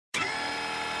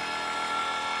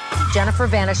Jennifer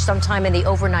vanished sometime in the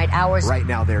overnight hours. Right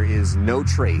now, there is no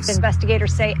trace.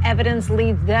 Investigators say evidence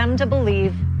leads them to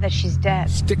believe that she's dead.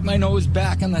 Stick my nose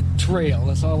back on the trail.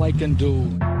 That's all I can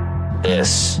do.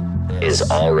 This is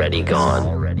Already Gone.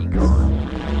 Already Gone.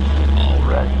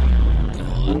 Already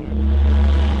Gone.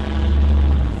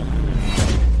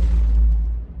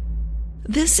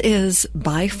 This is,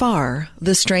 by far,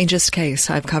 the strangest case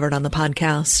I've covered on the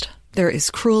podcast. There is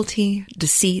cruelty,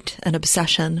 deceit, and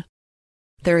obsession.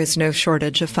 There is no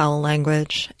shortage of foul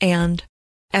language, and,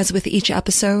 as with each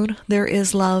episode, there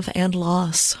is love and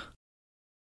loss.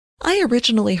 I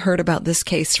originally heard about this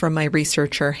case from my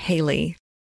researcher, Haley.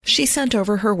 She sent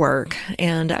over her work,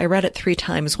 and I read it 3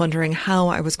 times wondering how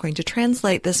I was going to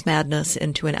translate this madness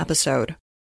into an episode.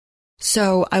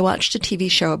 So I watched a TV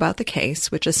show about the case,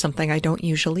 which is something I don't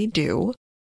usually do,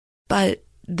 but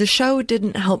the show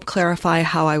didn't help clarify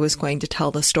how I was going to tell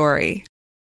the story.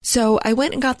 So I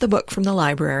went and got the book from the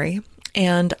library,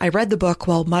 and I read the book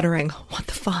while muttering, "What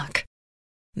the fuck?"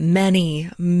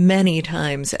 many, many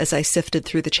times as I sifted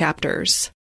through the chapters.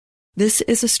 This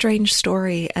is a strange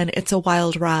story, and it's a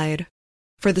wild ride.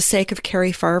 For the sake of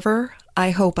Cari Farver, I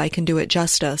hope I can do it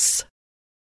justice.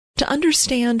 To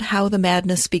understand how the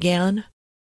madness began,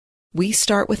 we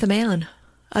start with a man,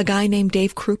 a guy named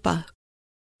Dave Krupa.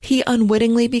 He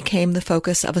unwittingly became the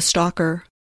focus of a stalker,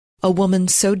 a woman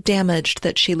so damaged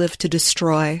that she lived to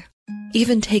destroy,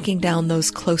 even taking down those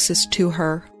closest to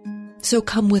her. So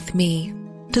come with me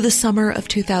to the summer of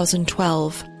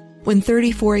 2012, when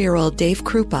 34-year-old Dave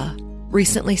Krupa,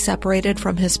 recently separated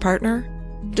from his partner,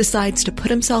 decides to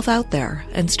put himself out there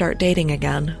and start dating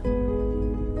again.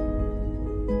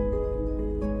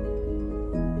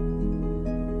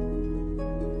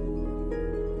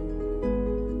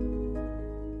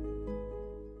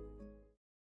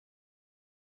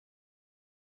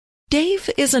 Dave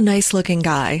is a nice-looking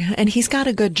guy, and he's got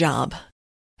a good job.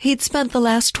 He'd spent the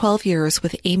last 12 years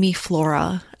with Amy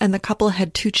Flora, and the couple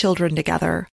had 2 children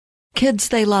together, kids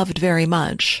they loved very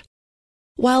much.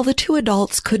 While the 2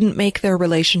 adults couldn't make their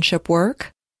relationship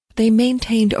work, they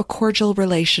maintained a cordial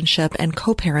relationship and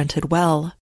co-parented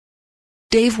well.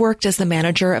 Dave worked as the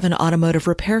manager of an automotive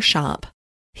repair shop.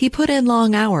 He put in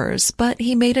long hours, but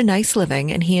he made a nice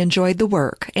living and he enjoyed the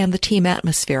work and the team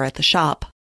atmosphere at the shop.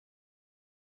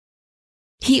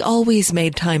 He always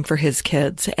made time for his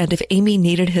kids, and if Amy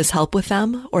needed his help with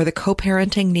them or the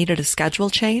co-parenting needed a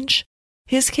schedule change,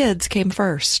 his kids came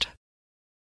first.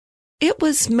 It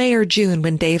was May or June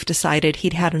when Dave decided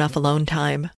he'd had enough alone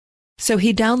time, so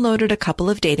he downloaded a couple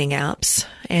of dating apps,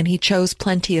 and he chose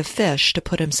Plenty of Fish to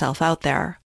put himself out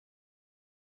there.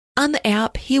 On the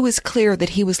app, he was clear that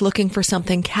he was looking for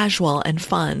something casual and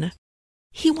fun.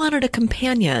 He wanted a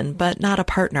companion, but not a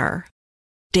partner.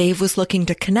 Dave was looking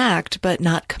to connect, but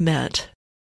not commit.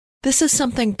 This is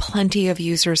something plenty of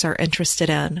users are interested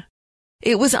in.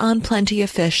 It was on Plenty of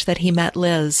Fish that he met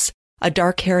Liz, a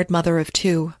dark-haired mother of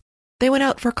 2. They went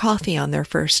out for coffee on their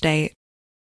first date.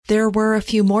 There were a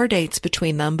few more dates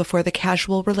between them before the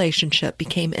casual relationship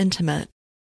became intimate.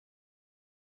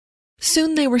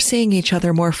 Soon they were seeing each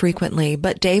other more frequently,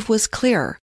 but Dave was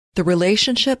clear. The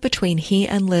relationship between he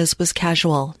and Liz was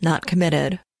casual, not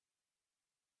committed.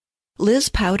 Liz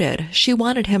pouted. She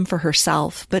wanted him for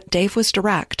herself, but Dave was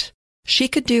direct. She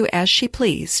could do as she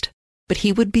pleased, but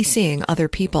he would be seeing other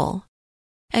people.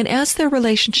 And as their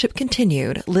relationship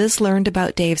continued, Liz learned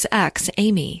about Dave's ex,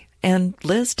 Amy, and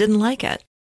Liz didn't like it.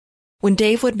 When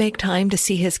Dave would make time to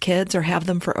see his kids or have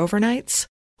them for overnights,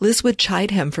 Liz would chide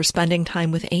him for spending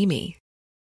time with Amy.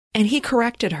 And he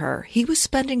corrected her. He was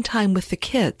spending time with the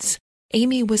kids.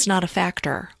 Amy was not a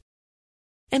factor.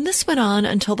 And this went on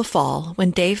until the fall,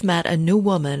 when Dave met a new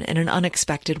woman in an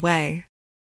unexpected way.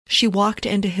 She walked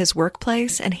into his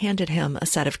workplace and handed him a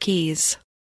set of keys.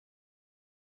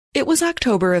 It was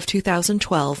October of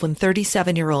 2012 when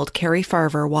 37-year-old Cari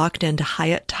Farver walked into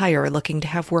Hyatt Tire looking to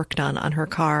have work done on her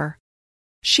car.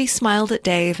 She smiled at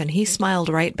Dave, and he smiled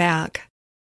right back.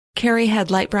 Cari had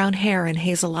light brown hair and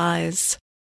hazel eyes.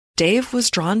 Dave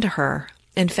was drawn to her.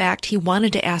 In fact, he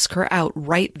wanted to ask her out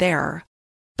right there.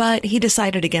 But he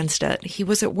decided against it. He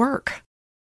was at work.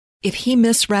 If he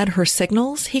misread her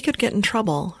signals, he could get in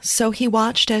trouble, so he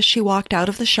watched as she walked out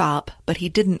of the shop, but he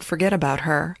didn't forget about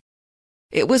her.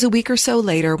 It was a week or so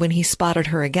later when he spotted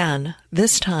her again,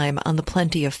 this time on the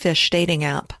Plenty of Fish dating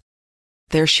app.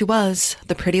 There she was,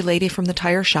 the pretty lady from the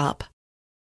tire shop.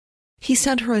 He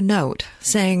sent her a note,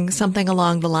 saying something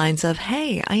along the lines of,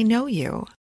 "Hey, I know you."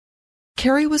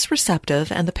 Cari was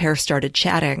receptive, and the pair started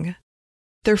chatting.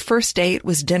 Their first date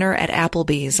was dinner at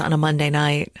Applebee's on a Monday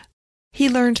night. He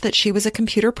learned that she was a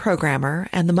computer programmer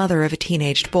and the mother of a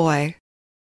teenaged boy.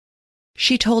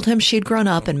 She told him she'd grown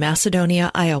up in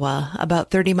Macedonia, Iowa,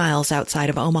 about 30 miles outside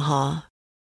of Omaha.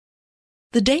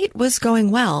 The date was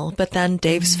going well, but then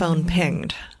Dave's phone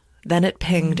pinged. Then it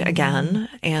pinged again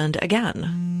and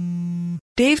again.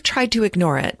 Dave tried to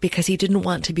ignore it because he didn't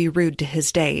want to be rude to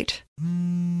his date.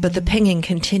 But the pinging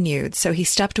continued, so he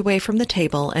stepped away from the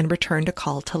table and returned a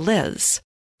call to Liz.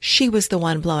 She was the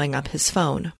one blowing up his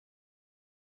phone.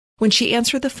 When she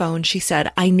answered the phone, she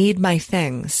said, "I need my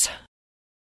things."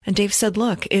 And Dave said,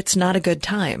 "Look, it's not a good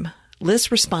time."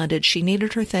 Liz responded she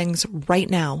needed her things right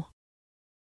now.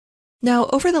 Now,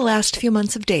 over the last few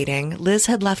months of dating, Liz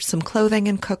had left some clothing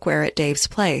and cookware at Dave's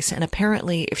place, and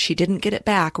apparently if she didn't get it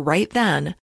back right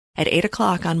then, at 8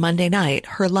 o'clock on Monday night,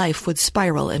 her life would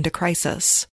spiral into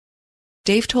crisis.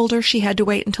 Dave told her she had to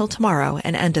wait until tomorrow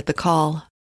and ended the call.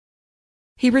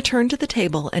 He returned to the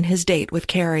table and his date with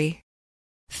Cari.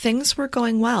 Things were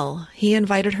going well. He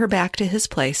invited her back to his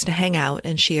place to hang out,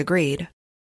 and she agreed.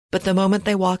 But the moment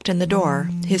they walked in the door,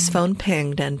 his phone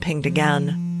pinged and pinged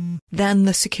again. Then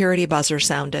the security buzzer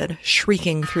sounded,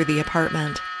 shrieking through the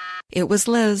apartment. It was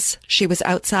Liz. She was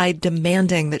outside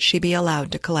demanding that she be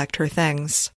allowed to collect her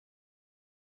things.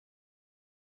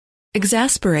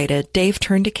 Exasperated, Dave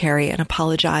turned to Cari and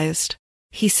apologized.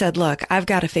 He said, "Look, I've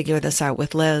got to figure this out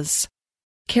with Liz."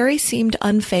 Cari seemed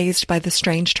unfazed by the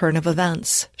strange turn of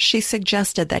events. She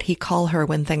suggested that he call her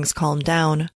when things calmed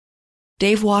down.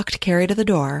 Dave walked Cari to the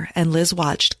door, and Liz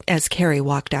watched as Cari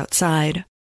walked outside.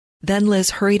 Then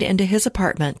Liz hurried into his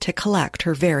apartment to collect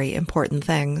her very important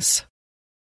things.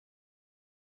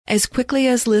 As quickly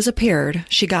as Liz appeared,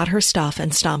 she got her stuff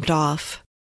and stomped off.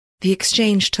 The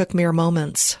exchange took mere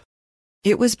moments.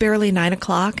 It was barely 9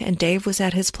 o'clock, and Dave was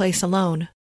at his place alone.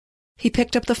 He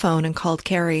picked up the phone and called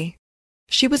Cari.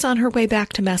 She was on her way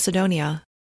back to Macedonia.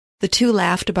 The two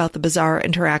laughed about the bizarre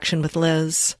interaction with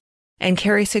Liz, and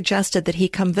Cari suggested that he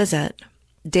come visit.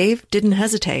 Dave didn't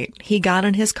hesitate. He got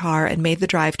in his car and made the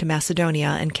drive to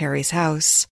Macedonia and Cari's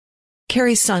house.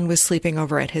 Cari's son was sleeping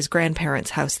over at his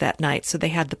grandparents' house that night, so they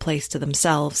had the place to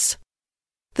themselves.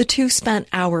 The two spent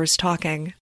hours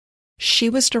talking.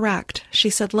 She was direct. She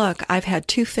said, "Look, I've had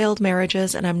 2 failed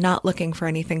marriages and I'm not looking for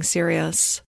anything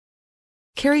serious."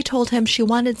 Cari told him she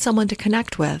wanted someone to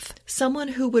connect with, someone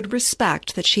who would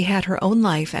respect that she had her own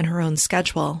life and her own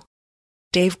schedule.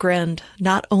 Dave grinned.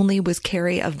 Not only was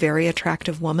Cari a very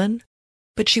attractive woman,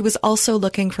 but she was also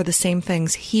looking for the same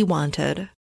things he wanted.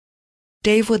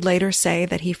 Dave would later say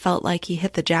that he felt like he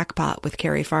hit the jackpot with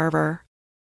Cari Farver.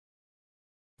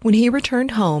 When he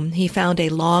returned home, he found a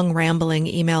long, rambling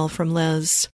email from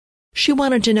Liz. She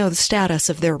wanted to know the status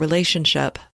of their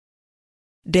relationship.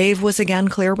 Dave was again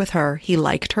clear with her. He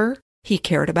liked her, he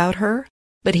cared about her,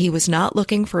 but he was not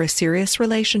looking for a serious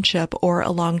relationship or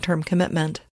a long-term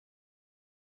commitment.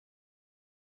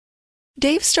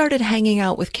 Dave started hanging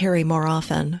out with Cari more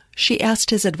often. She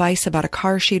asked his advice about a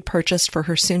car she'd purchased for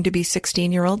her soon-to-be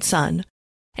 16-year-old son,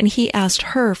 and he asked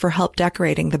her for help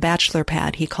decorating the bachelor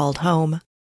pad he called home.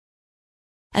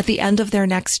 At the end of their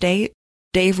next date,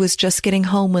 Dave was just getting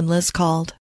home when Liz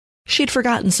called. She'd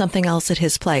forgotten something else at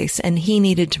his place, and he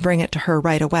needed to bring it to her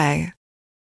right away.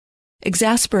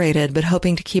 Exasperated but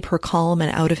hoping to keep her calm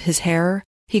and out of his hair,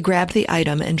 he grabbed the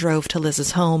item and drove to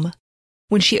Liz's home.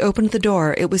 When she opened the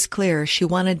door, it was clear she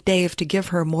wanted Dave to give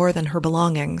her more than her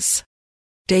belongings.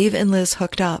 Dave and Liz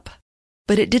hooked up,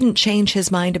 but it didn't change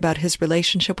his mind about his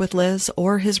relationship with Liz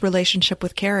or his relationship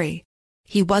with Cari.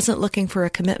 He wasn't looking for a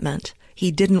commitment.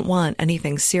 He didn't want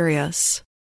anything serious.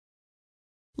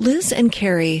 Liz and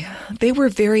Cari, they were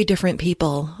very different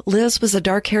people. Liz was a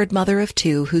dark-haired mother of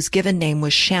 2 whose given name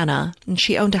was Shanna, and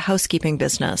she owned a housekeeping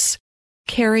business.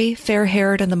 Cari,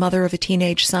 fair-haired and the mother of a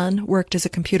teenage son, worked as a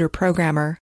computer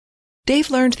programmer. Dave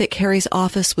learned that Cari's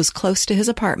office was close to his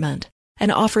apartment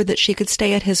and offered that she could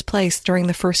stay at his place during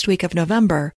the first week of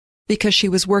November because she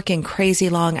was working crazy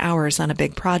long hours on a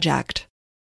big project.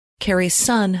 Cari's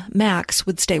son, Max,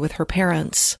 would stay with her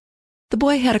parents. The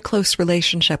boy had a close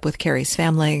relationship with Cari's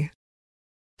family.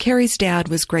 Cari's dad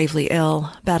was gravely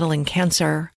ill, battling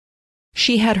cancer.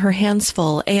 She had her hands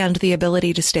full, and the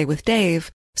ability to stay with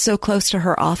Dave, so close to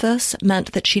her office,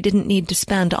 meant that she didn't need to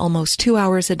spend almost 2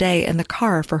 hours a day in the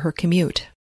car for her commute.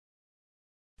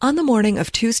 On the morning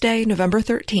of Tuesday, November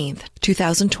 13th,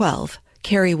 2012,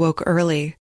 Cari woke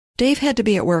early. Dave had to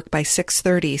be at work by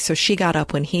 6:30, so she got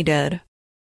up when he did.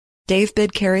 Dave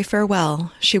bid Cari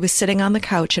farewell. She was sitting on the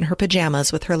couch in her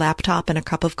pajamas with her laptop and a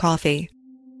cup of coffee.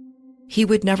 He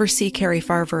would never see Cari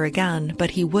Farver again,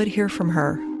 but he would hear from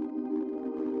her.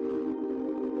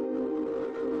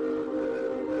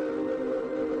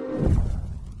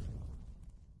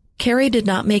 Cari did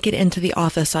not make it into the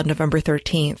office on November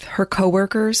 13th. Her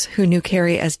coworkers, who knew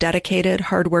Cari as dedicated,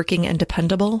 hardworking, and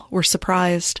dependable, were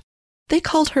surprised. They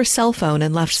called her cell phone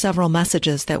and left several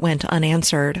messages that went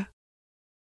unanswered.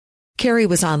 Cari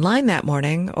was online that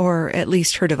morning, or at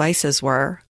least her devices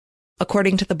were.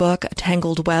 According to the book A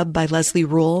Tangled Web by Leslie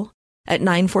Rule, at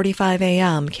 9:45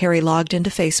 a.m., Cari logged into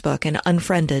Facebook and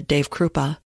unfriended Dave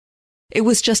Krupa. It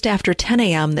was just after 10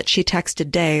 a.m. that she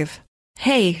texted Dave,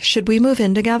 "Hey, should we move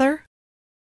in together?"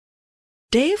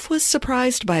 Dave was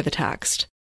surprised by the text.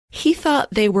 He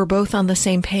thought they were both on the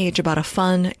same page about a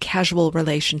fun, casual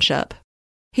relationship.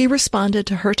 He responded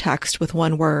to her text with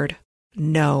one word,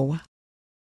 "No."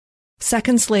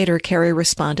 Seconds later, Cari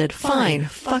responded, "Fine,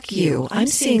 fuck you. I'm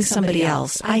seeing somebody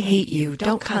else. I hate you.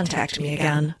 Don't contact me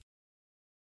again."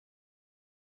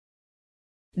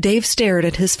 Dave stared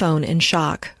at his phone in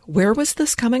shock. Where was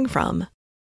this coming from?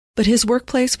 But his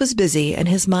workplace was busy and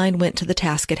his mind went to the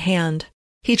task at hand.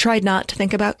 He tried not to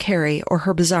think about Cari or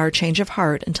her bizarre change of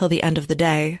heart until the end of the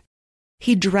day.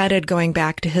 He dreaded going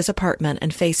back to his apartment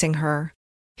and facing her.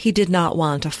 He did not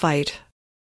want a fight.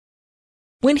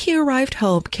 When he arrived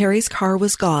home, Cari's car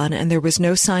was gone and there was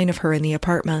no sign of her in the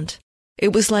apartment.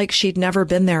 It was like she'd never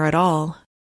been there at all.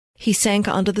 He sank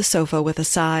onto the sofa with a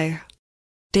sigh.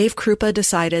 Dave Krupa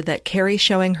decided that Cari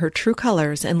showing her true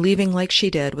colors and leaving like she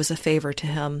did was a favor to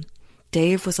him.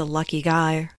 Dave was a lucky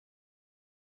guy.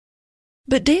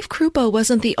 But Dave Krupa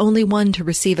wasn't the only one to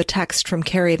receive a text from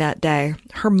Cari that day.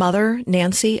 Her mother,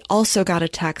 Nancy, also got a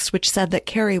text which said that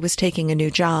Cari was taking a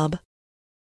new job.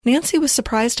 Nancy was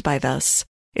surprised by this.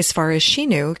 As far as she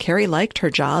knew, Cari liked her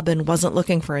job and wasn't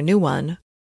looking for a new one.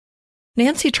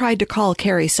 Nancy tried to call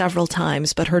Cari several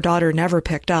times, but her daughter never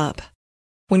picked up.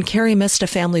 When Cari missed a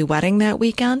family wedding that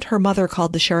weekend, her mother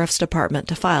called the sheriff's department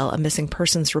to file a missing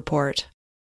persons report.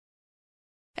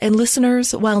 And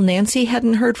listeners, while Nancy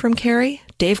hadn't heard from Cari,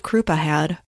 Dave Krupa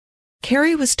had.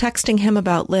 Cari was texting him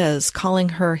about Liz, calling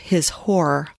her his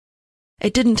whore.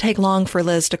 It didn't take long for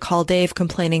Liz to call Dave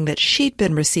complaining that she'd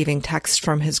been receiving texts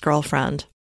from his girlfriend.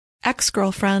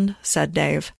 Ex-girlfriend, said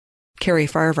Dave. Cari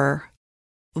Farver.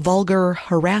 Vulgar,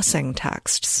 harassing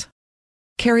texts.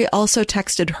 Cari also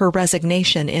texted her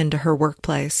resignation into her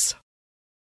workplace.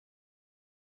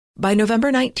 By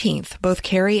November 19th, both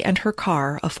Cari and her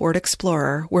car, a Ford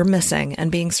Explorer, were missing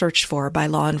and being searched for by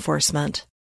law enforcement.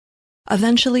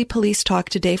 Eventually, police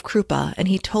talked to Dave Krupa, and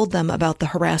he told them about the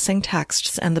harassing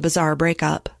texts and the bizarre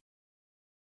breakup.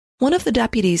 One of the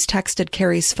deputies texted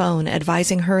Cari's phone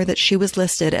advising her that she was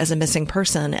listed as a missing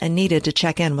person and needed to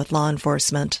check in with law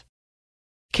enforcement.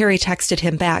 Cari texted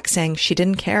him back saying she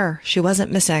didn't care, she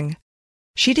wasn't missing.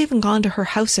 She'd even gone to her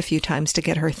house a few times to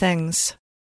get her things.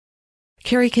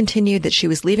 Cari continued that she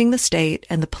was leaving the state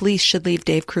and the police should leave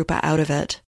Dave Krupa out of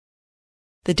it.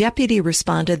 The deputy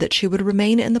responded that she would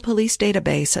remain in the police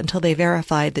database until they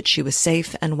verified that she was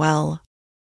safe and well.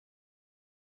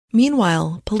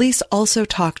 Meanwhile, police also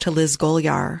talked to Liz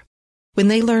Golyar. When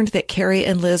they learned that Cari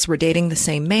and Liz were dating the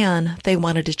same man, they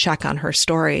wanted to check on her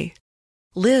story.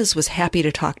 Liz was happy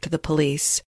to talk to the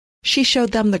police. She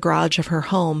showed them the garage of her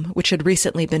home, which had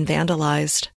recently been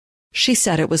vandalized. She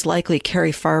said it was likely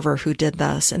Cari Farver who did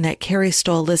this and that Cari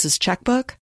stole Liz's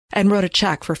checkbook and wrote a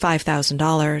check for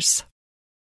 $5,000.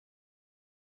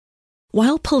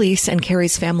 While police and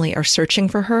Cari's family are searching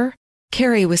for her,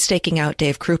 Cari was staking out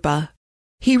Dave Krupa.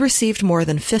 He received more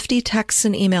than 50 texts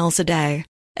and emails a day,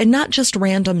 and not just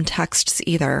random texts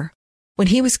either. When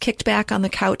he was kicked back on the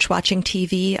couch watching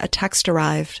TV, a text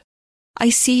arrived. "I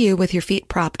see you with your feet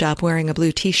propped up wearing a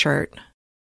blue t-shirt."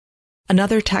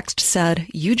 Another text said,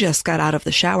 "You just got out of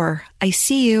the shower. I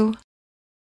see you."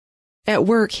 At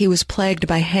work, he was plagued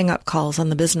by hang-up calls on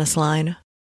the business line.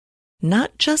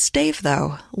 Not just Dave,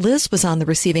 though. Liz was on the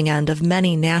receiving end of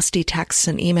many nasty texts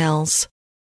and emails.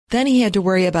 Then he had to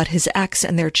worry about his ex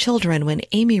and their children when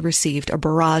Amy received a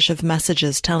barrage of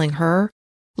messages telling her,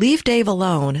 "Leave Dave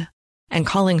alone," and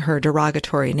calling her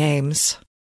derogatory names.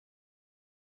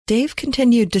 Dave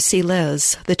continued to see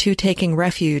Liz, the two taking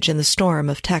refuge in the storm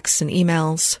of texts and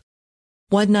emails.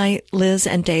 One night, Liz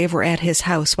and Dave were at his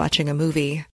house watching a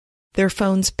movie. Their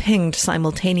phones pinged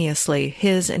simultaneously,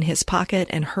 his in his pocket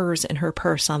and hers in her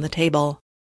purse on the table.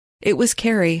 It was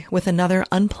Cari with another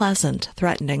unpleasant,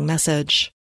 threatening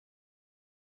message.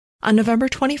 On November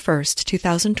 21st,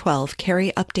 2012,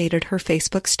 Cari updated her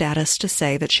Facebook status to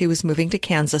say that she was moving to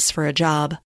Kansas for a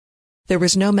job. There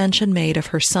was no mention made of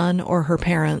her son or her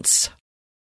parents.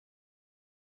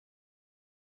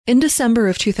 In December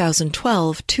of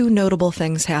 2012, two notable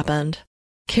things happened.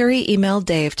 Cari emailed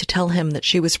Dave to tell him that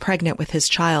she was pregnant with his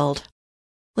child.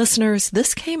 Listeners,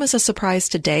 this came as a surprise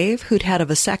to Dave, who'd had a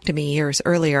vasectomy years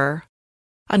earlier.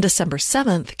 On December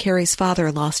 7th, Cari's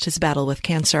father lost his battle with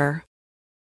cancer.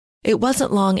 It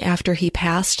wasn't long after he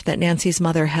passed that Nancy's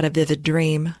mother had a vivid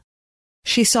dream.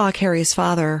 She saw Cari's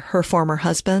father, her former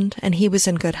husband, and he was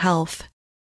in good health.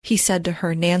 He said to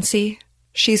her, "Nancy,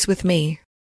 she's with me."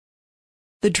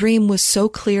 The dream was so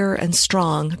clear and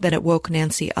strong that it woke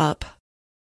Nancy up.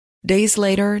 Days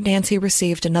later, Nancy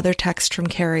received another text from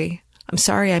Cari. "I'm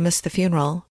sorry I missed the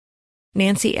funeral."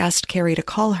 Nancy asked Cari to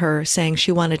call her, saying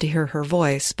she wanted to hear her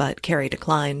voice, but Cari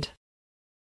declined.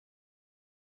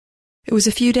 It was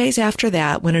a few days after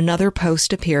that when another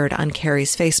post appeared on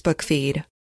Cari's Facebook feed,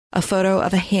 a photo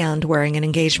of a hand wearing an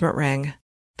engagement ring.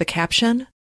 The caption,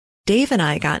 "Dave and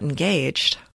I got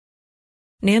engaged."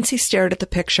 Nancy stared at the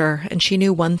picture, and she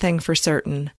knew one thing for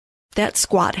certain. That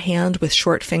squat hand with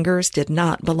short fingers did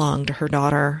not belong to her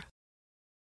daughter.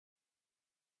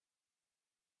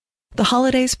 The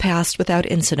holidays passed without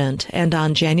incident, and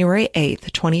on January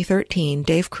 8th, 2013,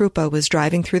 Dave Krupa was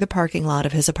driving through the parking lot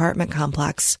of his apartment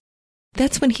complex.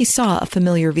 That's when he saw a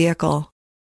familiar vehicle,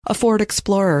 a Ford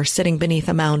Explorer sitting beneath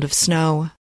a mound of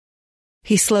snow.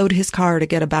 He slowed his car to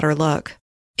get a better look.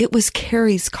 It was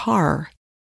Cari's car.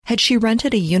 Had she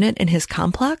rented a unit in his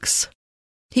complex?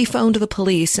 He phoned the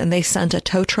police, and they sent a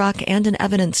tow truck and an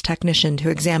evidence technician to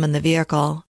examine the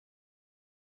vehicle.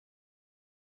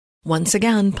 Once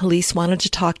again, police wanted to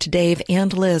talk to Dave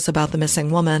and Liz about the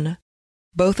missing woman.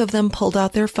 Both of them pulled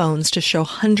out their phones to show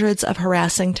hundreds of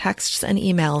harassing texts and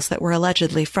emails that were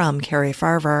allegedly from Cari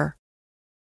Farver.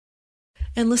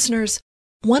 And listeners,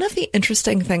 one of the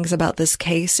interesting things about this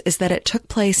case is that it took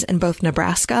place in both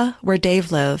Nebraska, where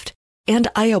Dave lived, and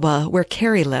Iowa, where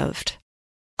Cari lived.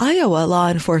 Iowa law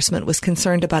enforcement was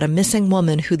concerned about a missing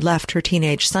woman who'd left her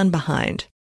teenage son behind.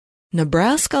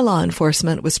 Nebraska law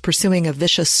enforcement was pursuing a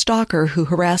vicious stalker who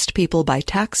harassed people by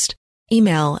text,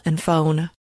 email, and phone.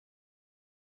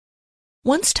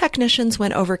 Once technicians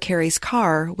went over Cari's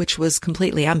car, which was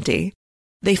completely empty,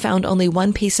 they found only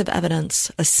one piece of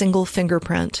evidence, a single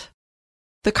fingerprint.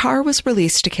 The car was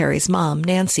released to Cari's mom,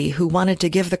 Nancy, who wanted to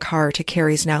give the car to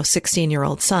Cari's now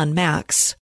 16-year-old son,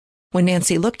 Max. When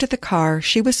Nancy looked at the car,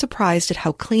 she was surprised at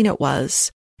how clean it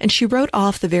was, and she wrote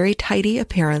off the very tidy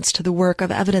appearance to the work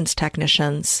of evidence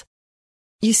technicians.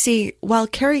 You see, while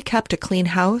Cari kept a clean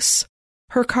house,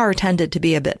 her car tended to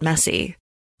be a bit messy,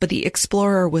 but the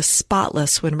Explorer was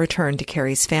spotless when returned to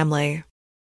Cari's family.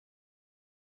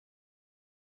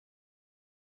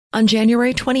 On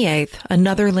January 28th,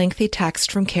 another lengthy text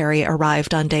from Cari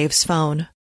arrived on Dave's phone.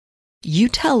 "You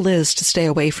tell Liz to stay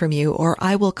away from you, or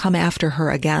I will come after her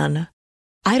again.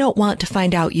 I don't want to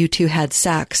find out you two had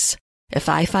sex. If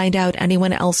I find out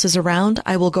anyone else is around,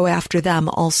 I will go after them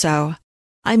also.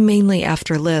 I'm mainly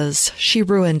after Liz. She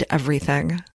ruined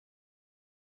everything."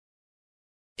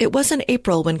 It was in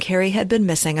April, when Cari had been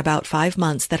missing about 5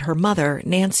 months, that her mother,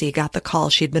 Nancy, got the call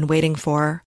she'd been waiting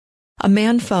for. A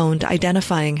man phoned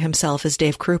identifying himself as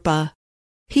Dave Krupa.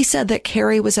 He said that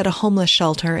Cari was at a homeless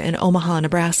shelter in Omaha,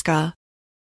 Nebraska.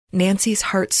 Nancy's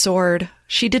heart soared.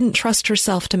 She didn't trust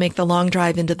herself to make the long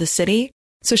drive into the city,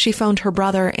 so she phoned her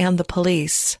brother and the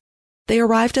police. They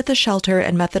arrived at the shelter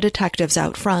and met the detectives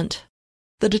out front.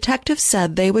 The detectives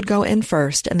said they would go in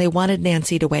first, and they wanted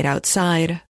Nancy to wait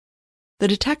outside. The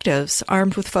detectives,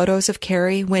 armed with photos of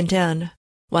Cari, went in,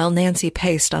 while Nancy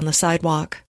paced on the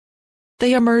sidewalk.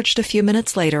 They emerged a few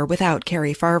minutes later without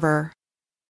Cari Farver.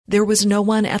 There was no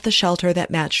one at the shelter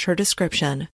that matched her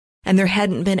description, and there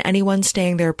hadn't been anyone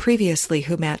staying there previously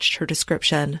who matched her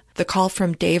description. The call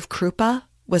from Dave Krupa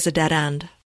was a dead end.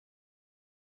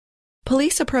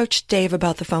 Police approached Dave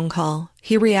about the phone call.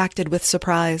 He reacted with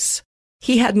surprise.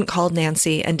 He hadn't called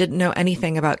Nancy and didn't know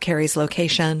anything about Cari's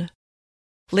location.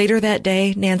 Later that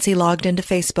day, Nancy logged into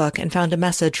Facebook and found a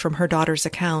message from her daughter's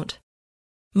account.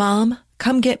 "Mom,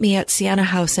 come get me at Sienna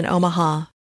House in Omaha.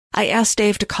 I asked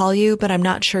Dave to call you, but I'm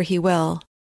not sure he will.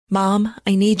 Mom,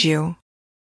 I need you."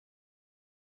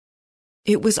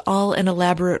 It was all an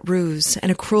elaborate ruse,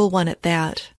 and a cruel one at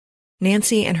that.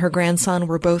 Nancy and her grandson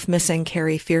were both missing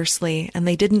Cari fiercely, and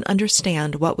they didn't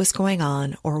understand what was going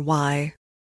on or why.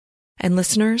 And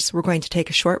listeners, we're going to take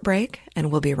a short break,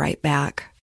 and we'll be right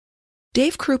back.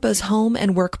 Dave Krupa's home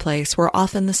and workplace were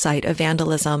often the site of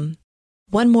vandalism.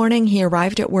 One morning, he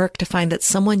arrived at work to find that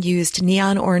someone used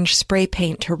neon orange spray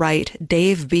paint to write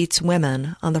 "Dave Beats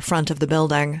Women" on the front of the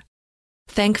building.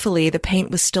 Thankfully, the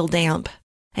paint was still damp,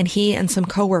 and he and some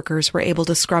coworkers were able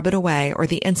to scrub it away, or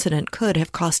the incident could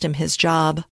have cost him his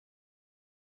job.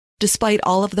 Despite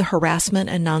all of the harassment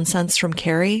and nonsense from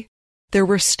Cari, there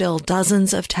were still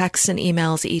dozens of texts and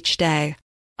emails each day.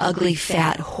 "Ugly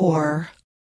fat whore.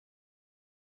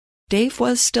 Dave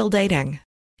was still dating.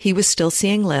 He was still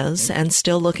seeing Liz and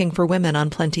still looking for women on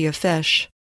Plenty of Fish.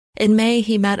 In May,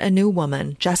 he met a new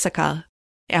woman, Jessica.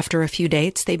 After a few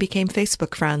dates, they became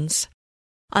Facebook friends.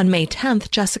 On May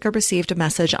 10th, Jessica received a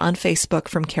message on Facebook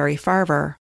from Cari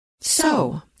Farver.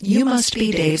 "So, you must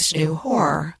be Dave's new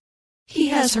whore. He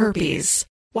has herpes.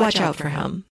 Watch out for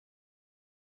him."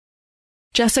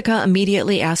 Jessica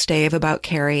immediately asked Dave about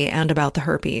Cari and about the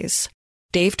herpes.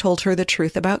 Dave told her the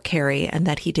truth about Cari and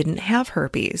that he didn't have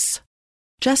herpes.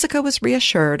 Jessica was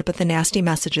reassured, but the nasty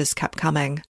messages kept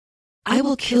coming. "I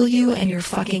will kill you and your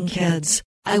fucking kids.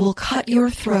 I will cut your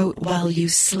throat while you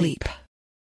sleep."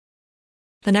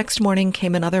 The next morning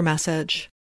came another message.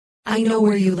 "I know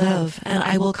where you live, and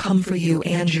I will come for you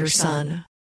and your son."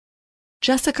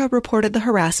 Jessica reported the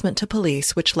harassment to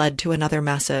police, which led to another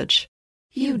message.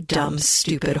 "You dumb,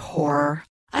 stupid whore.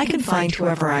 I can find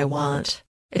whoever I want.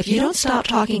 If you don't stop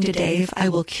talking to Dave, I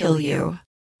will kill you.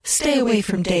 Stay away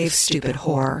from Dave, stupid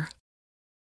whore."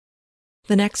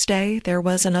 The next day, there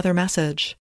was another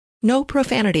message. No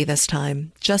profanity this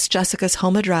time, just Jessica's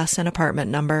home address and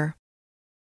apartment number.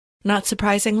 Not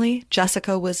surprisingly,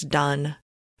 Jessica was done.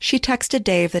 She texted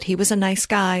Dave that he was a nice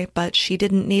guy, but she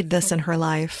didn't need this in her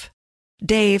life.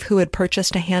 Dave, who had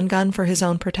purchased a handgun for his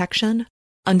own protection,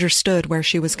 understood where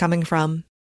she was coming from.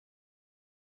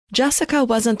 Jessica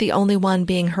wasn't the only one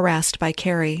being harassed by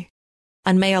Cari.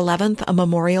 On May 11th, a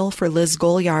memorial for Liz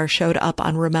Golyar showed up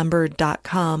on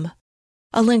remembered.com.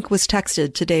 A link was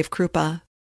texted to Dave Krupa.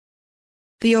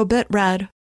 The obit read,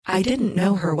 "I didn't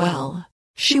know her well.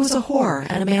 She was a whore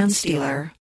and a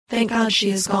man-stealer. Thank God she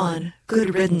is gone.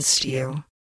 Good riddance to you."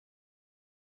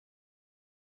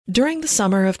 During the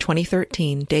summer of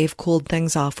 2013, Dave cooled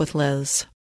things off with Liz.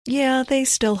 Yeah, they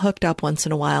still hooked up once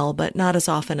in a while, but not as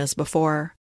often as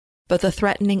before. But the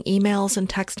threatening emails and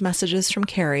text messages from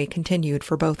Cari continued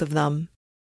for both of them.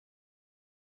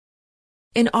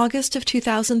 In August of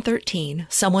 2013,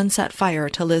 someone set fire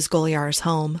to Liz Golyar's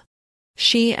home.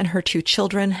 She and her 2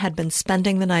 children had been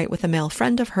spending the night with a male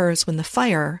friend of hers when the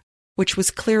fire, which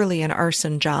was clearly an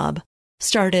arson job,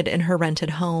 started in her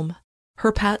rented home.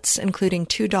 Her pets, including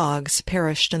 2 dogs,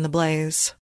 perished in the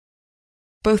blaze.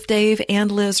 Both Dave and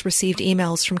Liz received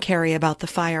emails from Cari about the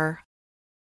fire.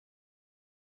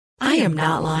 "I am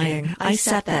not lying. I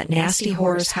set that nasty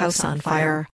whore's house on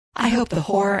fire. I hope the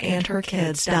whore and her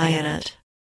kids die in it."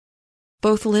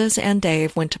 Both Liz and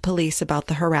Dave went to police about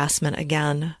the harassment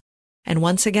again. And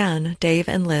once again, Dave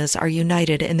and Liz are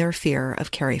united in their fear of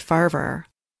Cari Farver.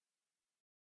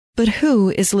 But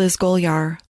who is Liz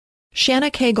Golyar?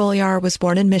 Shanna K. Golyar was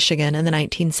born in Michigan in the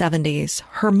 1970s.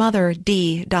 Her mother,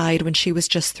 Dee, died when she was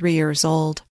just 3 years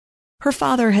old. Her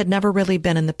father had never really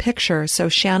been in the picture, so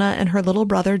Shanna and her little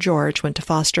brother George went to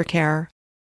foster care.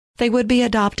 They would be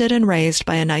adopted and raised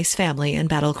by a nice family in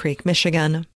Battle Creek,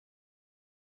 Michigan.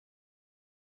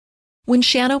 When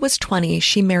Shanna was 20,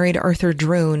 she married Arthur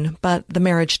Droon, but the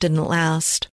marriage didn't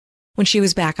last. When she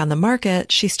was back on the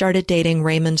market, she started dating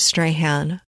Raymond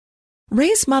Strahan.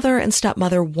 Ray's mother and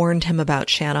stepmother warned him about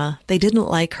Shanna. They didn't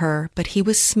like her, but he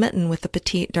was smitten with the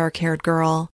petite, dark-haired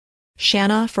girl.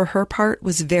 Shanna, for her part,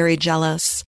 was very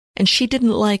jealous, and she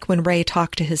didn't like when Ray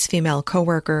talked to his female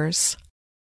coworkers.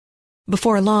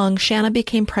 Before long, Shanna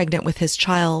became pregnant with his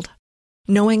child.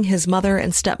 Knowing his mother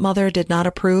and stepmother did not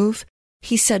approve,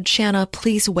 he said, "Shanna,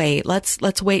 please wait.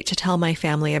 Let's wait to tell my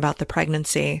family about the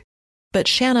pregnancy." But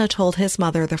Shanna told his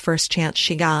mother the first chance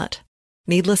she got.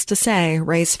 Needless to say,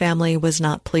 Ray's family was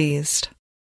not pleased.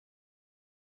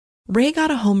 Ray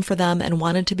got a home for them and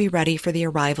wanted to be ready for the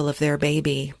arrival of their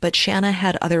baby, but Shanna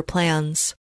had other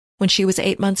plans. When she was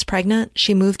 8 months pregnant,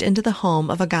 she moved into the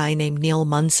home of a guy named Neil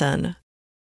Munson.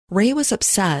 Ray was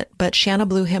upset, but Shanna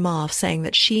blew him off, saying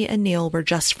that she and Neil were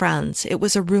just friends. It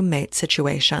was a roommate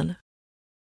situation.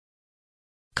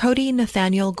 Cody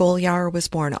Nathaniel Golyar was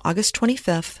born August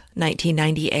 25,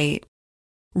 1998.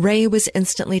 Ray was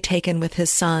instantly taken with his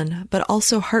son, but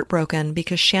also heartbroken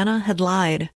because Shanna had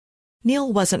lied.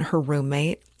 Neil wasn't her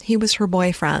roommate. He was her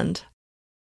boyfriend.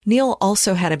 Neil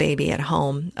also had a baby at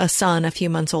home, a son a few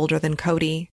months older than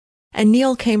Cody. And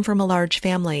Neil came from a large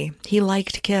family. He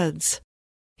liked kids.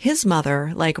 His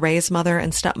mother, like Ray's mother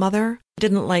and stepmother,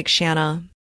 didn't like Shanna,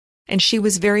 and she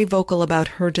was very vocal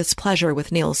about her displeasure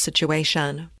with Neil's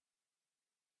situation.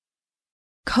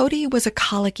 Cody was a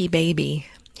colicky baby.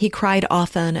 He cried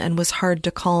often and was hard to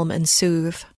calm and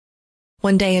soothe.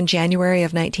 One day in January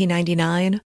of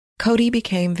 1999, Cody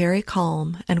became very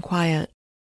calm and quiet.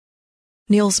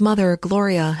 Neil's mother,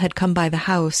 Gloria, had come by the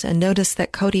house and noticed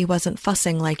that Cody wasn't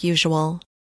fussing like usual.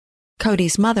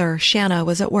 Cody's mother, Shanna,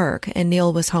 was at work and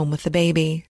Neil was home with the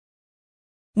baby.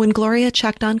 When Gloria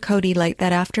checked on Cody late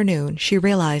that afternoon, she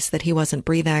realized that he wasn't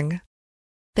breathing.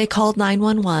 They called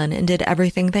 911 and did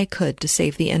everything they could to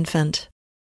save the infant.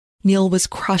 Neil was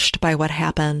crushed by what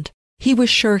happened. He was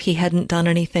sure he hadn't done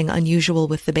anything unusual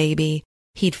with the baby.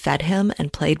 He'd fed him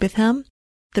and played with him.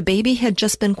 The baby had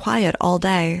just been quiet all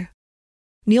day.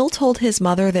 Neil told his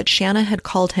mother that Shanna had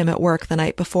called him at work the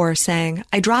night before saying,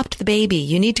 "I dropped the baby,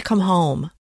 you need to come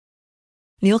home."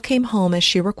 Neil came home as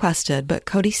she requested, but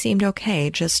Cody seemed okay,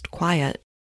 just quiet.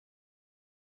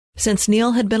 Since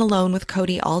Neil had been alone with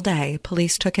Cody all day,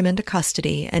 police took him into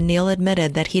custody, and Neil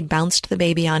admitted that he'd bounced the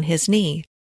baby on his knee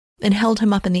and held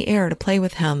him up in the air to play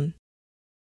with him.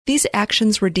 These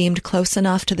actions were deemed close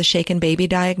enough to the shaken baby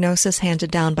diagnosis handed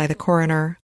down by the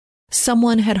coroner.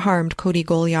 Someone had harmed Cody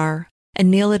Golyar, and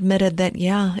Neil admitted that,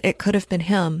 yeah, it could have been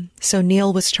him, so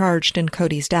Neil was charged in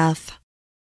Cody's death.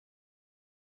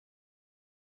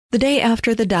 The day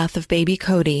after the death of baby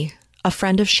Cody, a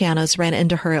friend of Shanna's ran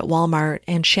into her at Walmart,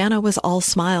 and Shanna was all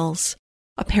smiles.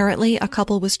 Apparently, a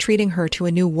couple was treating her to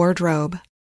a new wardrobe.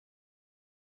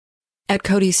 At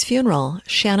Cody's funeral,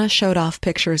 Shanna showed off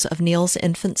pictures of Neil's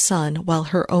infant son while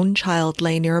her own child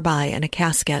lay nearby in a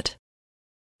casket.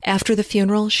 After the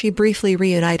funeral, she briefly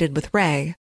reunited with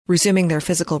Ray, resuming their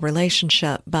physical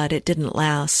relationship, but it didn't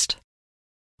last.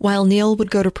 While Neil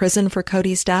would go to prison for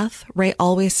Cody's death, Ray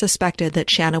always suspected that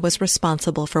Shanna was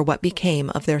responsible for what became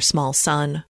of their small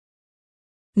son.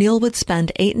 Neil would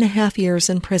spend 8.5 years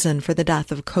in prison for the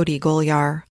death of Cody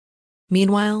Golyar.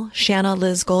 Meanwhile, Shanna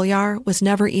Liz Golyar was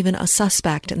never even a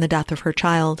suspect in the death of her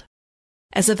child.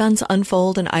 As events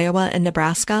unfold in Iowa and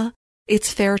Nebraska,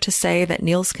 it's fair to say that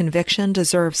Neil's conviction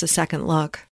deserves a second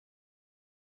look.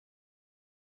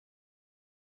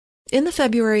 In the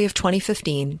February of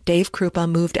 2015, Dave Krupa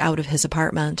moved out of his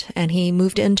apartment, and he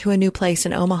moved into a new place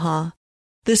in Omaha.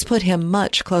 This put him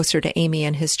much closer to Amy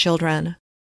and his children.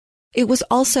 It was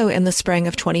also in the spring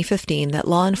of 2015 that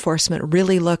law enforcement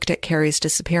really looked at Cari's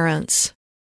disappearance.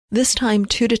 This time,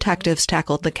 2 detectives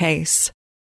tackled the case.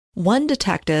 One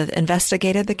detective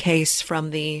investigated the case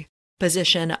from the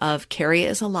position of Cari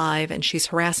is alive and she's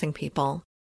harassing people.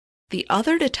 The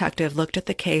other detective looked at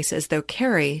the case as though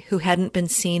Cari, who hadn't been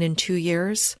seen in 2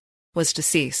 years, was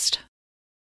deceased.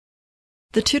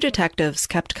 The 2 detectives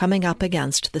kept coming up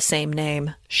against the same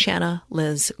name, Shanna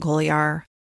Liz Golyar.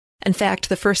 In fact,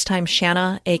 the first time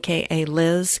Shanna, aka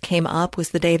Liz, came up was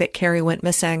the day that Cari went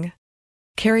missing.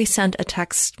 Cari sent a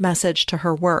text message to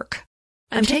her work.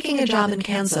 "I'm taking a job in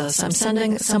Kansas. I'm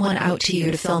sending someone out to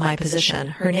you to fill my position.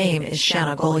 Her name is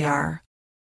Shanna Golyar."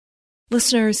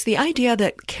 Listeners, the idea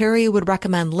that Cari would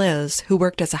recommend Liz, who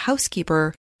worked as a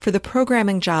housekeeper, for the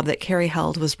programming job that Cari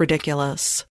held was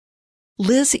ridiculous.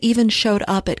 Liz even showed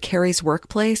up at Cari's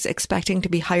workplace expecting to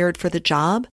be hired for the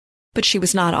job, but she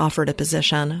was not offered a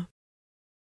position.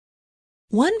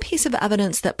 One piece of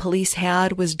evidence that police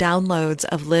had was downloads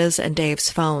of Liz and Dave's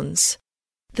phones.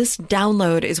 This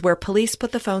download is where police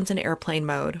put the phones in airplane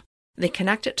mode. They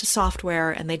connect it to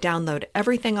software and they download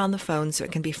everything on the phone so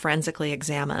it can be forensically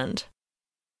examined.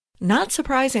 Not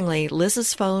surprisingly,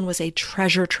 Liz's phone was a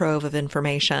treasure trove of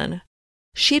information.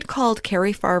 She'd called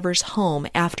Cari Farver's home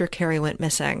after Cari went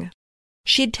missing.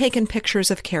 She'd taken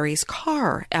pictures of Cari's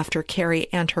car after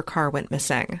Cari and her car went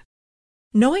missing.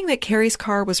 Knowing that Cari's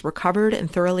car was recovered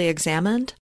and thoroughly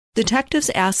examined,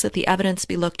 detectives asked that the evidence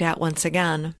be looked at once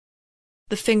again.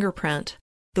 The fingerprint,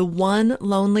 the one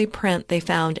lonely print they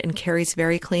found in Cari's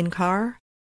very clean car,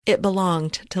 it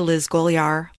belonged to Liz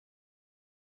Golyar.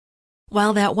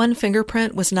 While that one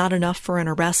fingerprint was not enough for an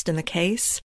arrest in the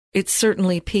case, it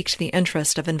certainly piqued the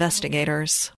interest of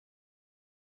investigators.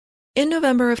 In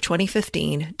November of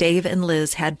 2015, Dave and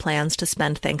Liz had plans to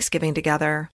spend Thanksgiving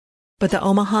together, but the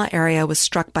Omaha area was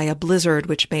struck by a blizzard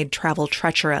which made travel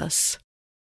treacherous.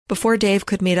 Before Dave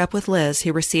could meet up with Liz,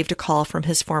 he received a call from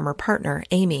his former partner,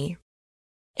 Amy.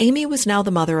 Amy was now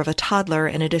the mother of a toddler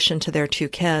in addition to their 2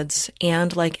 kids,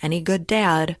 and like any good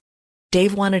dad,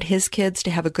 Dave wanted his kids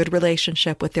to have a good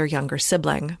relationship with their younger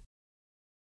sibling.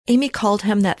 Amy called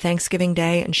him that Thanksgiving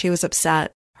day and she was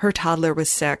upset. Her toddler was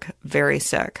sick, very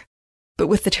sick. But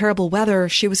with the terrible weather,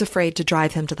 she was afraid to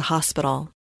drive him to the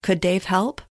hospital. Could Dave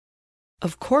help?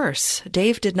 Of course,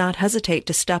 Dave did not hesitate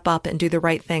to step up and do the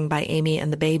right thing by Amy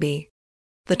and the baby.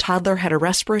 The toddler had a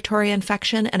respiratory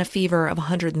infection and a fever of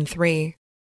 103.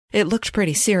 It looked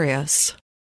pretty serious.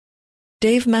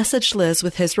 Dave messaged Liz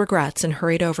with his regrets and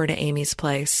hurried over to Amy's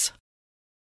place.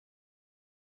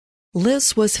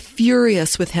 Liz was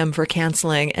furious with him for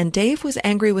canceling, and Dave was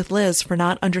angry with Liz for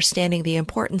not understanding the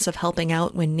importance of helping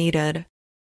out when needed.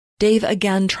 Dave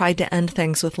again tried to end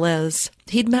things with Liz.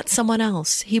 He'd met someone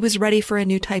else. He was ready for a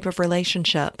new type of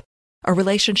relationship. a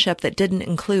relationship that didn't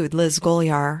include Liz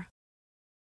Golyar.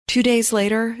 2 days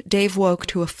later, Dave woke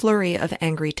to a flurry of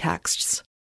angry texts.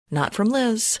 Not from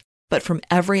Liz, but from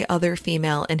every other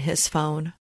female in his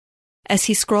phone. As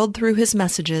he scrolled through his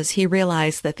messages, he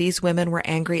realized that these women were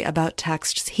angry about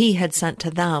texts he had sent to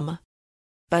them.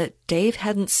 But Dave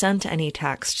hadn't sent any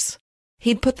texts.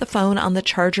 He'd put the phone on the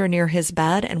charger near his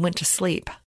bed and went to sleep.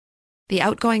 The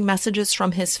outgoing messages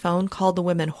from his phone called the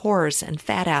women whores and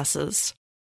fat asses.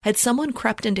 Had someone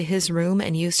crept into his room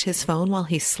and used his phone while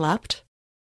he slept?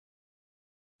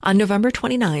 On November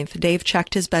 29th, Dave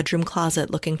checked his bedroom closet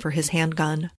looking for his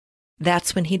handgun.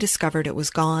 That's when he discovered it was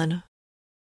gone.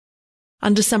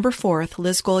 On December 4th,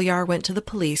 Liz Golyar went to the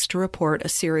police to report a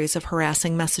series of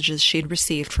harassing messages she'd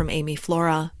received from Amy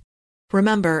Flora.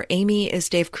 Remember, Amy is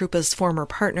Dave Krupa's former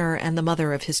partner and the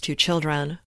mother of his 2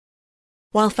 children.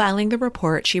 While filing the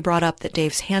report, she brought up that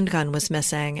Dave's handgun was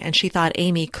missing, and she thought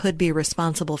Amy could be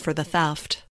responsible for the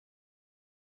theft.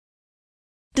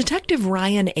 Detective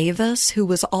Ryan Avis, who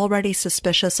was already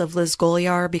suspicious of Liz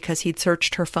Golyar because he'd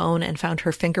searched her phone and found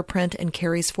her fingerprint in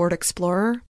Cari's Ford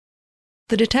Explorer,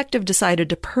 the detective decided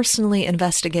to personally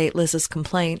investigate Liz's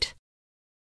complaint.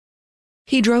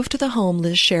 He drove to the home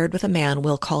Liz shared with a man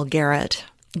we'll call Garrett.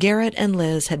 Garrett and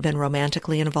Liz had been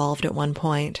romantically involved at one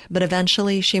point, but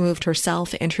eventually she moved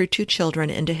herself and her 2 children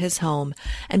into his home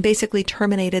and basically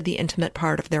terminated the intimate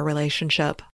part of their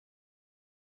relationship.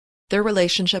 Their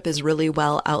relationship is really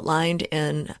well outlined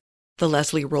in the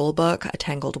Leslie Roll book, A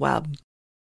Tangled Web.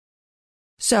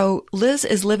 So Liz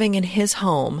is living in his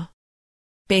home,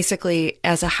 basically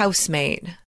as a housemate,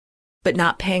 but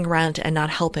not paying rent and not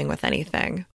helping with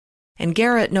anything. And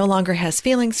Garrett no longer has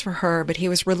feelings for her, but he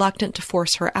was reluctant to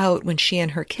force her out when she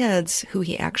and her kids, who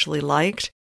he actually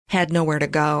liked, had nowhere to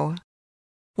go.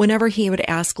 Whenever he would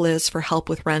ask Liz for help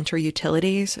with rent or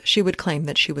utilities, she would claim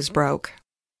that she was broke.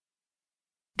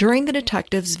 During the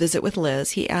detective's visit with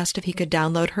Liz, he asked if he could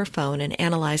download her phone and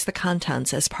analyze the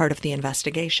contents as part of the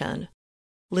investigation.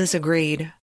 Liz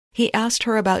agreed. He asked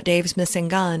her about Dave's missing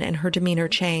gun, and her demeanor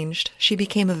changed. She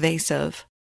became evasive.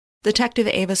 Detective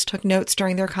Avis took notes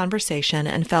during their conversation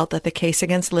and felt that the case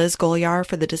against Liz Golyar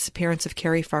for the disappearance of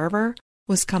Cari Farver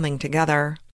was coming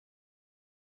together.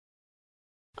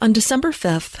 On December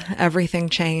 5th, everything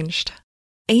changed.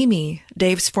 Amy,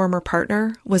 Dave's former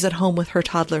partner, was at home with her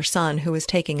toddler son, who was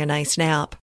taking a nice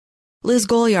nap. Liz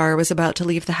Golyar was about to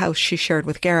leave the house she shared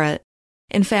with Garrett.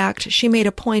 In fact, she made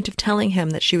a point of telling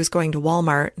him that she was going to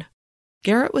Walmart.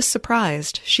 Garrett was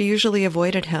surprised. She usually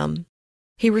avoided him.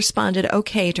 He responded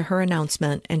okay to her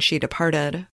announcement, and she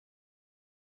departed.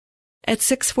 At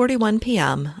 6:41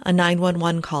 p.m., a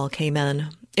 911 call came in.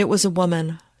 It was a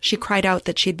woman. She cried out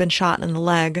that she'd been shot in the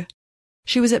leg.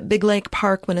 She was at Big Lake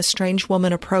Park when a strange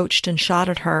woman approached and shot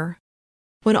at her.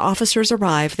 When officers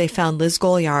arrived, they found Liz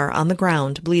Golyar on the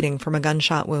ground, bleeding from a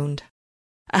gunshot wound.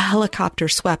 A helicopter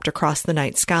swept across the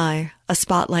night sky, a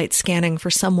spotlight scanning for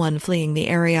someone fleeing the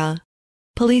area.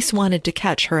 Police wanted to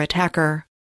catch her attacker.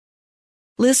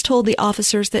 Liz told the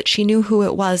officers that she knew who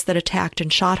it was that attacked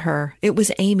and shot her. It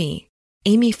was Amy.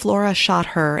 Amy Flora shot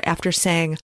her after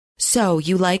saying, "So,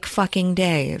 you like fucking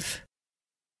Dave?"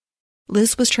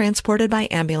 Liz was transported by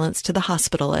ambulance to the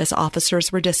hospital as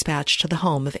officers were dispatched to the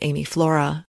home of Amy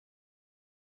Flora.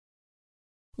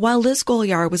 While Liz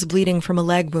Golyar was bleeding from a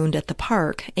leg wound at the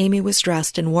park, Amy was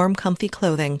dressed in warm, comfy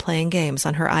clothing playing games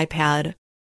on her iPad.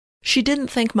 She didn't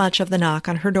think much of the knock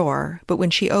on her door, but when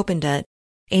she opened it,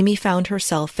 Amy found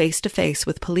herself face-to-face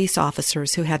with police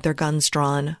officers who had their guns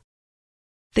drawn.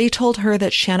 They told her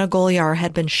that Shanna Golyar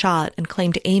had been shot and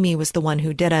claimed Amy was the one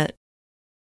who did it.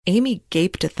 Amy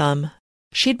gaped at them.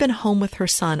 She'd been home with her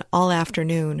son all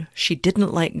afternoon. She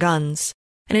didn't like guns,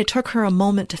 and it took her a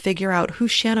moment to figure out who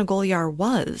Shanna Golyar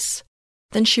was.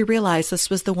 Then she realized this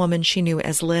was the woman she knew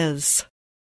as Liz.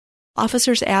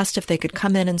 Officers asked if they could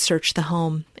come in and search the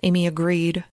home. Amy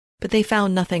agreed, but they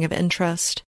found nothing of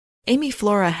interest. Amy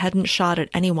Flora hadn't shot at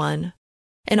anyone.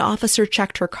 An officer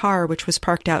checked her car, which was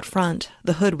parked out front.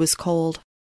 The hood was cold.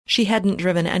 She hadn't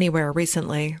driven anywhere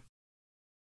recently.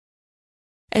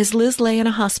 As Liz lay in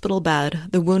a hospital bed,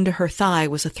 the wound to her thigh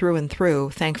was a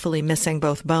through-and-through, thankfully missing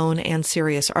both bone and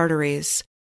serious arteries.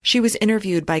 She was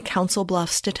interviewed by Council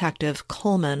Bluffs detective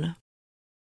Coleman.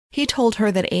 He told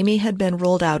her that Amy had been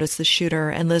ruled out as the shooter,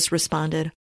 and Liz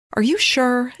responded, "Are you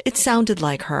sure? It sounded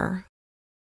like her."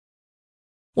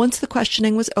 Once the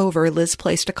questioning was over, Liz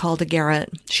placed a call to Garrett.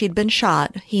 She'd been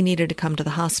shot. He needed to come to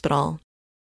the hospital.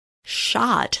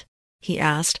 "Shot?" he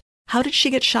asked. "How did she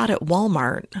get shot at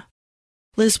Walmart?"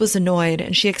 Liz was annoyed,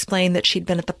 and she explained that she'd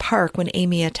been at the park when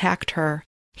Amy attacked her.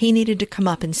 He needed to come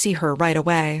up and see her right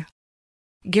away.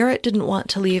 Garrett didn't want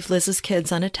to leave Liz's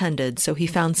kids unattended, so he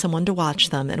found someone to watch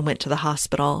them and went to the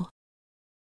hospital.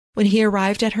 When he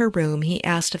arrived at her room, he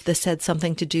asked if this had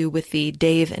something to do with the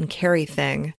Dave and Cari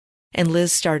thing, and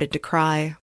Liz started to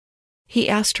cry. He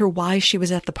asked her why she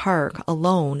was at the park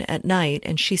alone at night,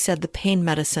 and she said the pain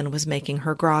medicine was making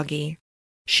her groggy.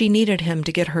 She needed him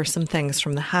to get her some things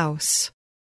from the house.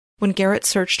 When Garrett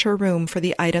searched her room for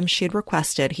the items she had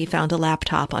requested, he found a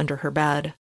laptop under her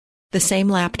bed. The same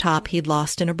laptop he'd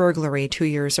lost in a burglary 2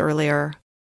 years earlier.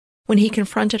 When he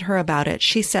confronted her about it,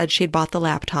 she said she'd bought the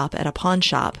laptop at a pawn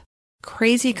shop.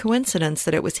 Crazy coincidence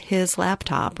that it was his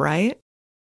laptop, right?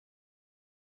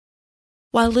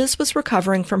 While Liz was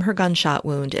recovering from her gunshot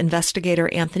wound,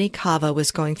 investigator Anthony Cava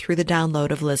was going through the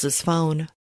download of Liz's phone.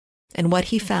 And what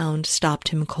he found stopped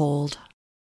him cold.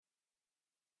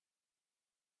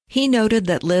 He noted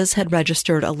that Liz had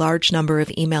registered a large number of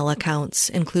email accounts,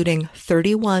 including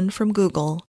 31 from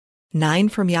Google, 9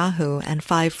 from Yahoo, and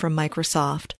 5 from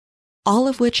Microsoft, all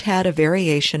of which had a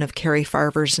variation of Cari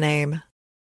Farver's name.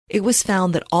 It was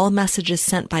found that all messages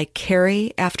sent by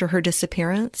Cari after her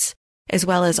disappearance, as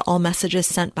well as all messages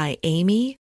sent by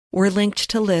Amy, were linked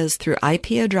to Liz through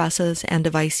IP addresses and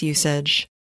device usage.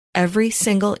 Every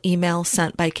single email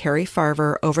sent by Cari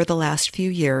Farver over the last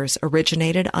few years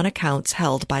originated on accounts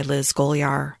held by Liz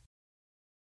Golyar.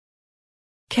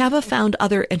 Cava found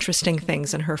other interesting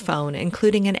things in her phone,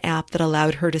 including an app that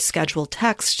allowed her to schedule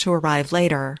texts to arrive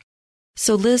later.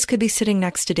 So Liz could be sitting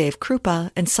next to Dave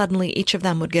Krupa, and suddenly each of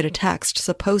them would get a text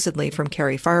supposedly from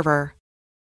Cari Farver.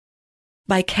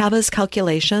 By Cava's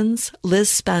calculations, Liz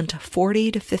spent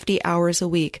 40 to 50 hours a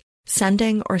week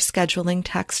sending or scheduling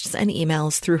texts and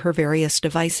emails through her various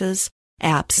devices,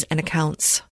 apps, and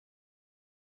accounts.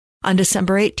 On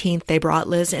December 18th, they brought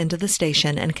Liz into the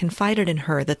station and confided in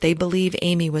her that they believe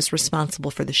Amy was responsible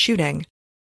for the shooting.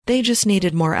 They just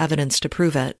needed more evidence to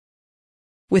prove it.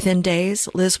 Within days,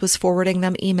 Liz was forwarding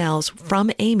them emails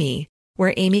from Amy,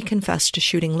 where Amy confessed to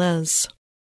shooting Liz.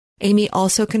 Amy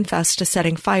also confessed to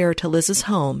setting fire to Liz's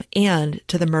home and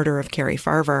to the murder of Cari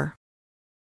Farver.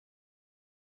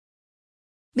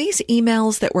 These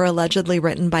emails that were allegedly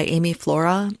written by Amy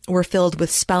Flora were filled with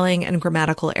spelling and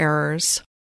grammatical errors.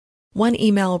 One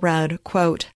email read,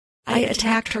 quote, "I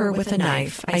attacked her with a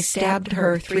knife. I stabbed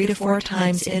her 3 to 4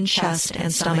 times in chest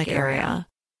and stomach area.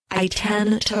 I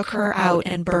took her out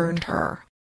and burned her."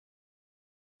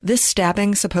 This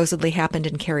stabbing supposedly happened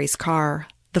in Cari's car,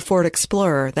 the Ford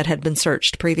Explorer that had been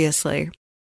searched previously.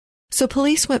 So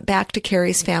police went back to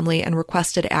Cari's family and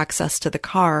requested access to the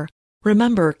car.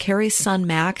 Remember, Cari's son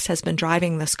Max has been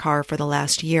driving this car for the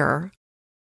last year.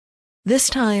 This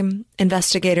time,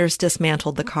 investigators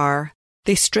dismantled the car.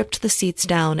 They stripped the seats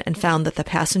down and found that the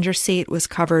passenger seat was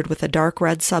covered with a dark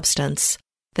red substance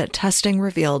that testing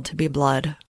revealed to be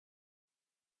blood.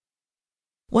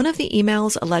 One of the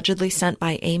emails allegedly sent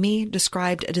by Amy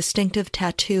described a distinctive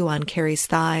tattoo on Cari's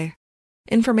thigh.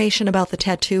 Information about the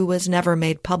tattoo was never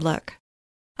made public.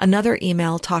 Another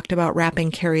email talked about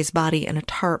wrapping Cari's body in a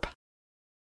tarp.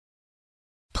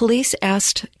 Police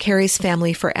asked Cari's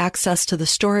family for access to the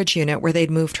storage unit where they'd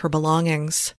moved her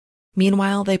belongings.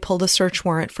 Meanwhile, they pulled a search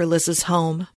warrant for Liz's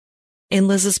home. In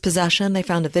Liz's possession, they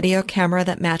found a video camera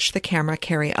that matched the camera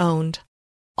Cari owned.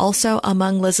 Also,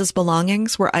 among Liz's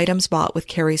belongings were items bought with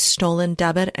Cari's stolen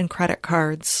debit and credit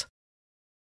cards.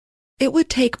 It would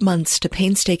take months to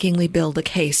painstakingly build a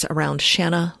case around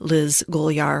Shanna Liz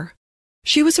Golyar.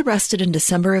 She was arrested in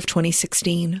December of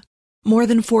 2016, more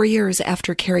than 4 years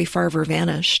after Cari Farver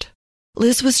vanished.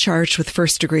 Liz was charged with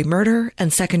first-degree murder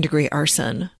and second-degree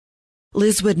arson.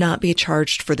 Liz would not be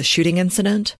charged for the shooting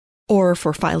incident or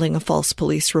for filing a false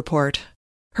police report.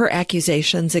 Her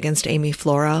accusations against Amy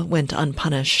Flora went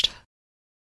unpunished.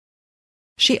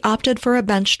 She opted for a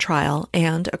bench trial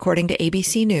and, according to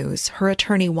ABC News, her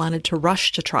attorney wanted to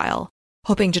rush to trial,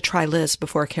 hoping to try Liz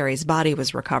before Cari's body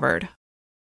was recovered.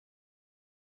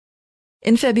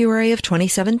 In February of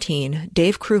 2017,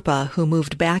 Dave Krupa, who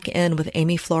moved back in with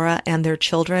Amy Flora and their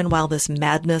children while this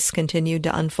madness continued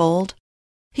to unfold,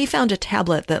 he found a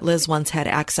tablet that Liz once had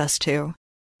access to.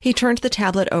 He turned the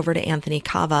tablet over to Anthony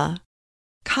Cava.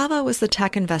 Cava was the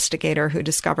tech investigator who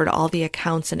discovered all the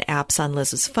accounts and apps on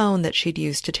Liz's phone that she'd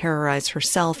used to terrorize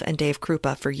herself and Dave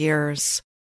Krupa for years.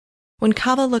 When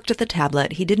Cava looked at the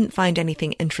tablet, he didn't find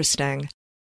anything interesting.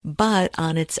 But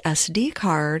on its SD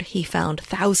card, he found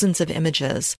thousands of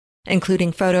images,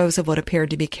 including photos of what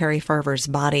appeared to be Cari Farver's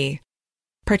body,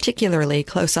 particularly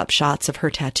close-up shots of her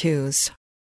tattoos.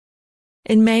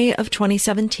 In May of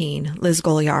 2017, Liz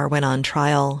Golyar went on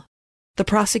trial. The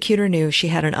prosecutor knew she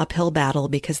had an uphill battle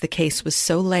because the case was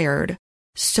so layered,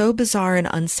 so bizarre and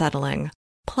unsettling,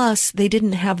 Plus, they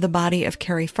didn't have the body of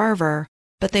Cari Farver,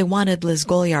 but they wanted Liz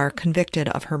Golyar convicted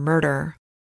of her murder.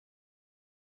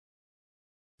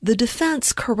 The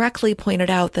defense correctly pointed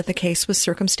out that the case was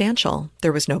circumstantial.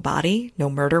 There was no body, no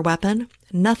murder weapon,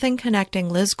 nothing connecting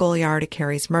Liz Golyar to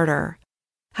Cari's murder.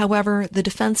 However, the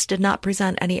defense did not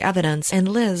present any evidence, and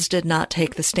Liz did not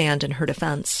take the stand in her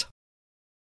defense.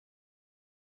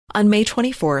 On May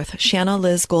 24th, Shanna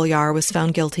Liz Golyar was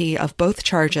found guilty of both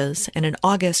charges, and in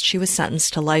August she was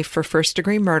sentenced to life for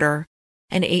first-degree murder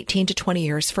and 18 to 20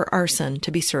 years for arson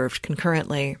to be served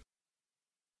concurrently.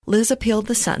 Liz appealed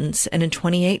the sentence, and in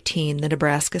 2018, the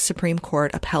Nebraska Supreme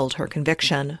Court upheld her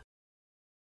conviction.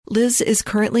 Liz is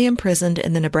currently imprisoned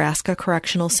in the Nebraska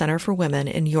Correctional Center for Women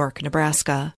in York,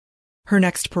 Nebraska. Her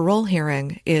next parole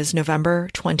hearing is November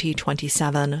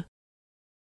 2027.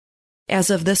 As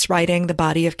of this writing, the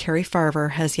body of Cari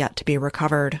Farver has yet to be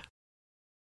recovered.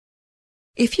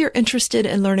 If you're interested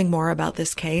in learning more about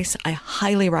this case, I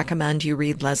highly recommend you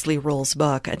read Leslie Rule's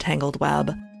book, A Tangled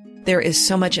Web. There is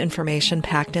so much information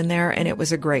packed in there, and it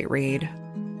was a great read.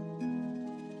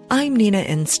 I'm Nina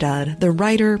Innsted, the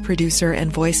writer, producer,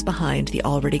 and voice behind the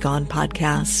Already Gone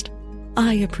podcast.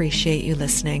 I appreciate you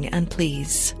listening, and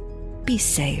please, be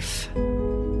safe.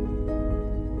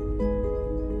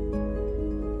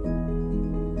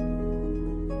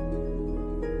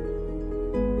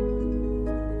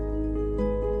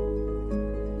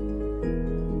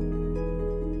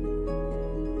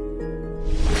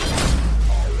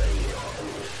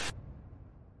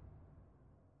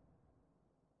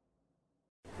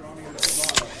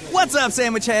 What's up,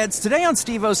 sandwich heads? Today on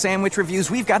Steve-O's Sandwich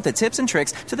Reviews, we've got the tips and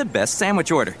tricks to the best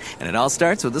sandwich order. And it all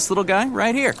starts with this little guy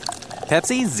right here.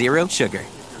 Pepsi Zero Sugar.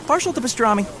 Partial to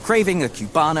pastrami, craving a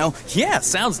cubano. Yeah,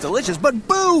 sounds delicious, but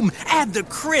boom! Add the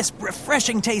crisp,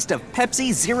 refreshing taste of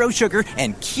Pepsi Zero Sugar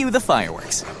and cue the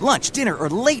fireworks. Lunch, dinner, or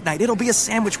late night, it'll be a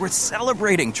sandwich worth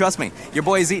celebrating. Trust me, your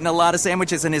boy's eaten a lot of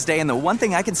sandwiches in his day, and the one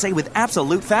thing I can say with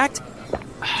absolute fact,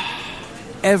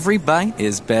 every bite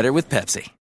is better with Pepsi.